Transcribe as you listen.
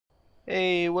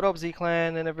Hey, what up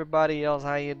Z-Clan and everybody else,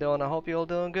 how you doing? I hope you're all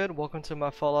doing good. Welcome to my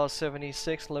Fallout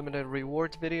 76 limited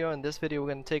rewards video. In this video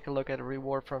we're going to take a look at a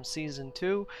reward from Season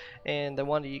 2 and the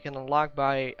one that you can unlock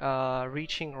by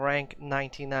reaching rank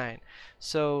 99.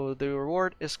 So the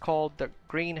reward is called the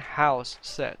Greenhouse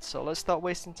set. So let's stop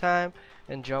wasting time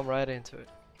and jump right into it.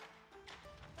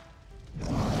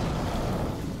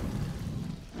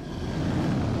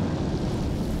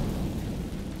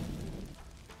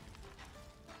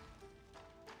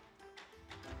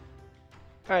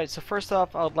 Alright, so first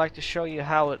off, I would like to show you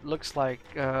how it looks like,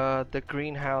 the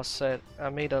greenhouse set. I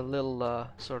made a little,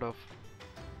 sort of,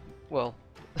 well,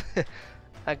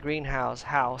 a greenhouse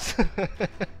house.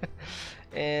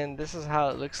 And this is how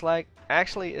it looks like.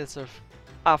 Actually,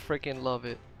 I freaking love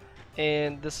it.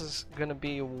 And this is gonna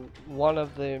be one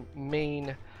of the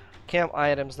main camp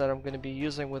items that I'm gonna be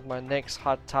using with my next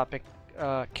hot topic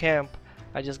camp.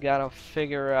 I just gotta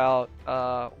figure out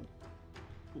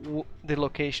the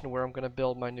location where I'm gonna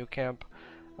build my new camp,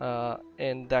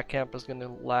 and that camp is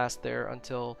gonna last there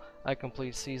until I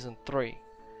complete season 3.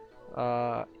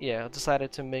 Yeah, I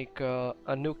decided to make a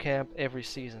new camp every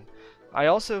season. I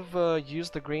also have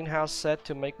used the greenhouse set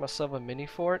to make myself a mini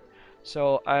fort,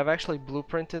 so I've actually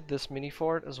blueprinted this mini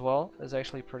fort as well. It's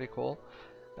actually pretty cool.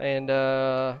 And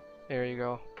there you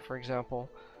go, for example.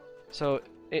 So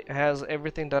it has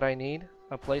everything that I need.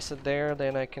 I place it there,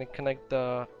 then I can connect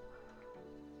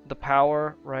the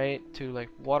power, right, to like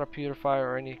water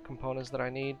purifier or any components that I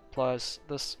need. Plus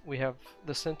this, we have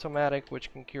the symptomatic, which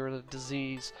can cure the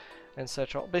disease and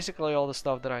such, basically all the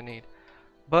stuff that I need.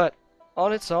 But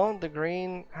on its own, the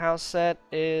greenhouse set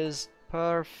is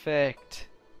perfect.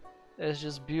 It's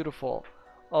just beautiful.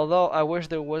 Although I wish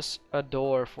there was a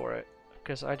door for it,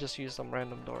 because I just used some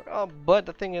random door. Oh, but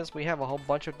the thing is, we have a whole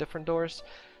bunch of different doors,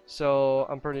 so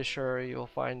I'm pretty sure you'll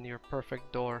find your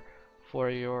perfect door for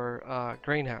your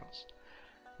greenhouse.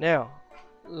 Now,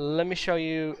 let me show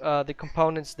you the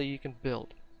components that you can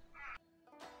build.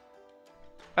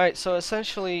 Alright, so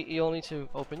essentially you'll need to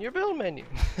open your build menu.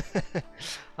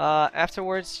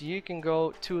 Afterwards, you can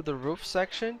go to the roof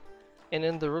section, and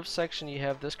in the roof section you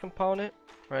have this component,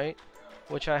 right,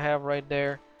 which I have right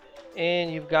there,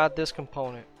 and you've got this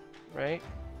component, right,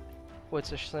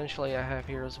 which essentially I have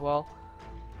here as well.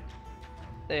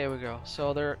 There we go.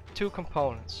 So there are two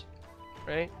components,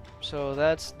 right? So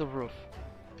that's the roof.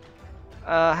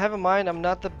 Have in mind, I'm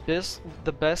not the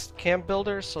best camp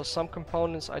builder, so some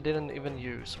components I didn't even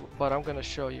use, but I'm gonna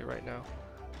show you right now.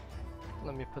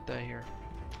 Let me put that here.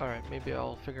 Alright, maybe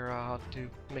I'll figure out how to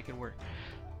make it work.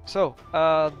 So,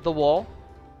 the wall,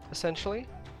 essentially,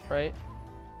 right?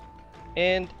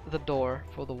 And the door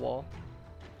for the wall.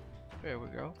 There we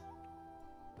go.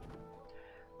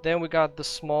 Then we got the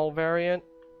small variant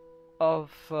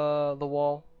of the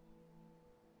wall,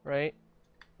 right,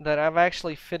 that I've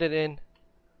actually fitted in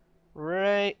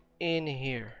right in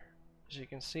here. As you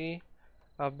can see,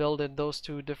 I've built those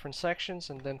two different sections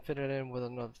and then fitted in with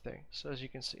another thing. So as you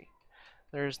can see,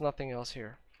 there's nothing else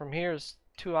here. From here is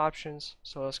two options,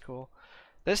 so that's cool.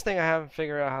 This thing I haven't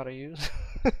figured out how to use.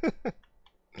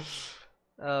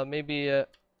 Maybe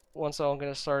once I'm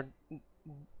gonna start,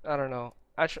 I don't know.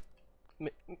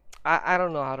 I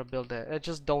don't know how to build that. I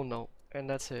just don't know, and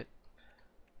that's it.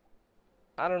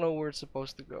 I don't know where it's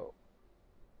supposed to go.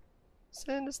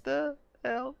 Sinister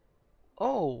help.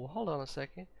 Oh, hold on a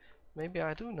second. Maybe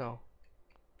I do know.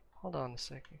 Hold on a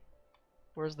second.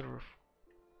 Where's the roof?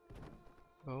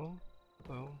 Boom,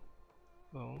 boom,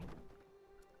 boom.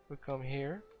 We come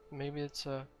here. Maybe it's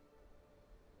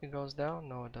it goes down?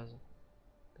 No, it doesn't.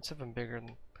 It's even bigger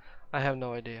than. I have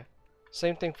no idea.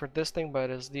 Same thing for this thing, but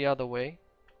it's the other way.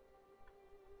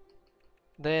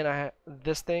 Then I have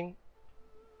this thing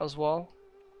as well.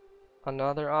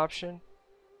 Another option.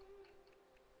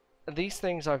 These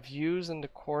things I've used in the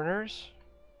corners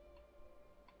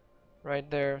right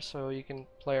there, so you can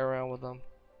play around with them.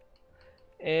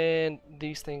 And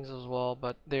these things as well,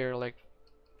 but they're like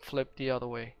flipped the other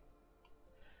way.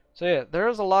 So yeah,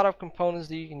 there's a lot of components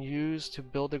that you can use to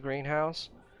build a greenhouse.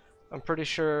 I'm pretty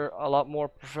sure a lot more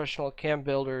professional camp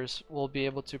builders will be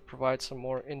able to provide some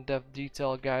more in-depth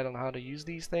detailed guide on how to use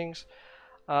these things.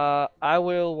 I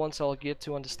will once I'll get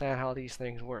to understand how these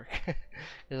things work.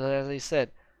 As I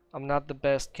said, I'm not the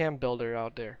best camp builder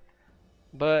out there,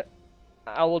 but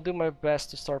I will do my best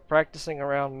to start practicing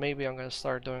around. Maybe I'm gonna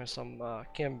start doing some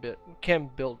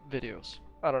camp build videos.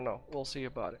 I don't know. We'll see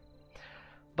about it.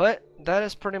 But that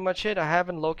is pretty much it. I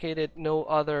haven't located no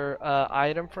other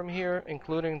item from here,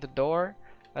 including the door.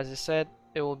 As I said,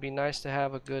 it would be nice to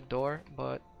have a good door,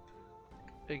 but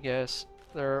I guess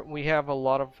we have a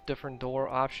lot of different door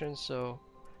options, so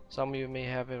Some of you may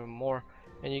have even more,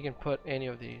 and you can put any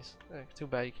of these. Too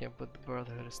bad you can't put the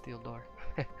Brotherhood of Steel door.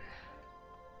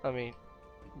 I mean,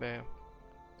 bam.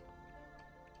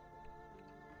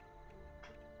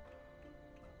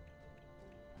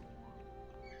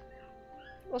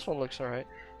 This one looks alright.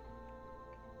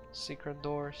 Secret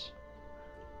doors.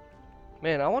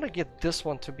 Man, I want to get this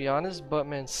one to be honest, but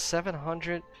man,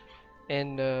 700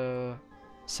 and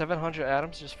 700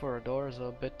 atoms just for a door is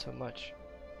a bit too much.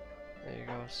 There you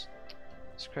go.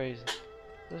 It's crazy.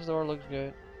 This door looks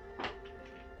good.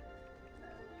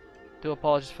 Do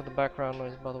apologize for the background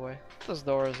noise, by the way. This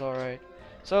door is alright.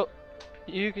 So,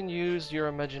 you can use your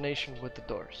imagination with the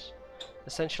doors.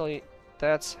 Essentially,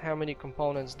 that's how many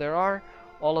components there are.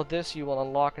 All of this you will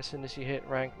unlock as soon as you hit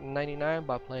rank 99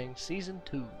 by playing Season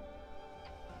 2.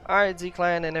 Alright,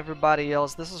 Z-Clan and everybody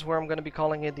else, this is where I'm going to be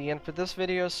calling it the end for this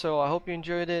video, so I hope you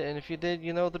enjoyed it, and if you did,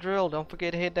 you know the drill. Don't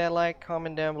forget to hit that like,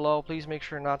 comment down below. Please make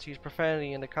sure not to use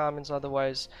profanity in the comments,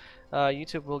 otherwise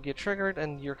YouTube will get triggered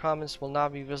and your comments will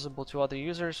not be visible to other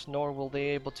users, nor will they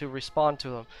able to respond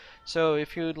to them. So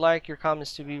if you'd like your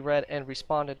comments to be read and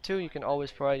responded to, you can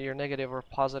always provide your negative or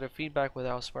positive feedback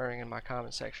without swearing in my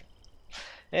comment section.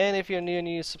 And if you're new and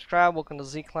you subscribe, welcome to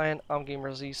Z-Clan. I'm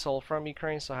Gamer Z Soul from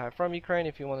Ukraine, so hi from Ukraine.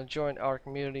 If you want to join our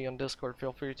community on Discord,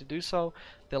 feel free to do so.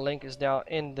 The link is down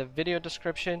in the video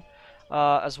description,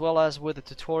 as well as with a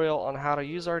tutorial on how to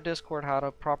use our Discord, how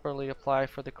to properly apply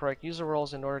for the correct user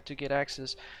roles in order to get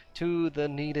access to the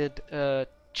needed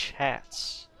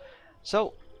chats.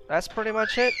 So that's pretty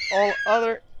much it. All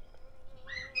other...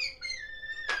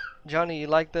 Johnny, you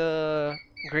like the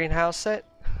greenhouse set?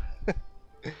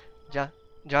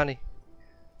 Johnny,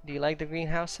 do you like the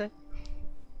greenhouse set?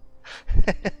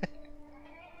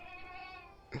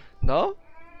 No?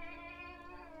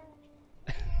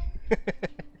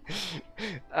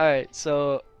 Alright,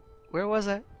 so where was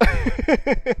I?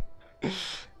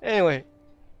 Anyway,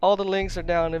 all the links are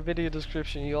down in the video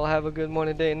description. You all have a good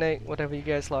morning, day, night, whatever you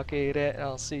guys lock it at, and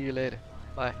I'll see you later.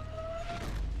 Bye.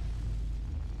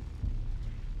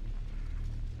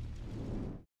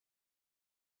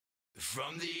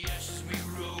 From the ashes we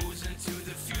rose, into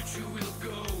the future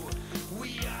we'll go.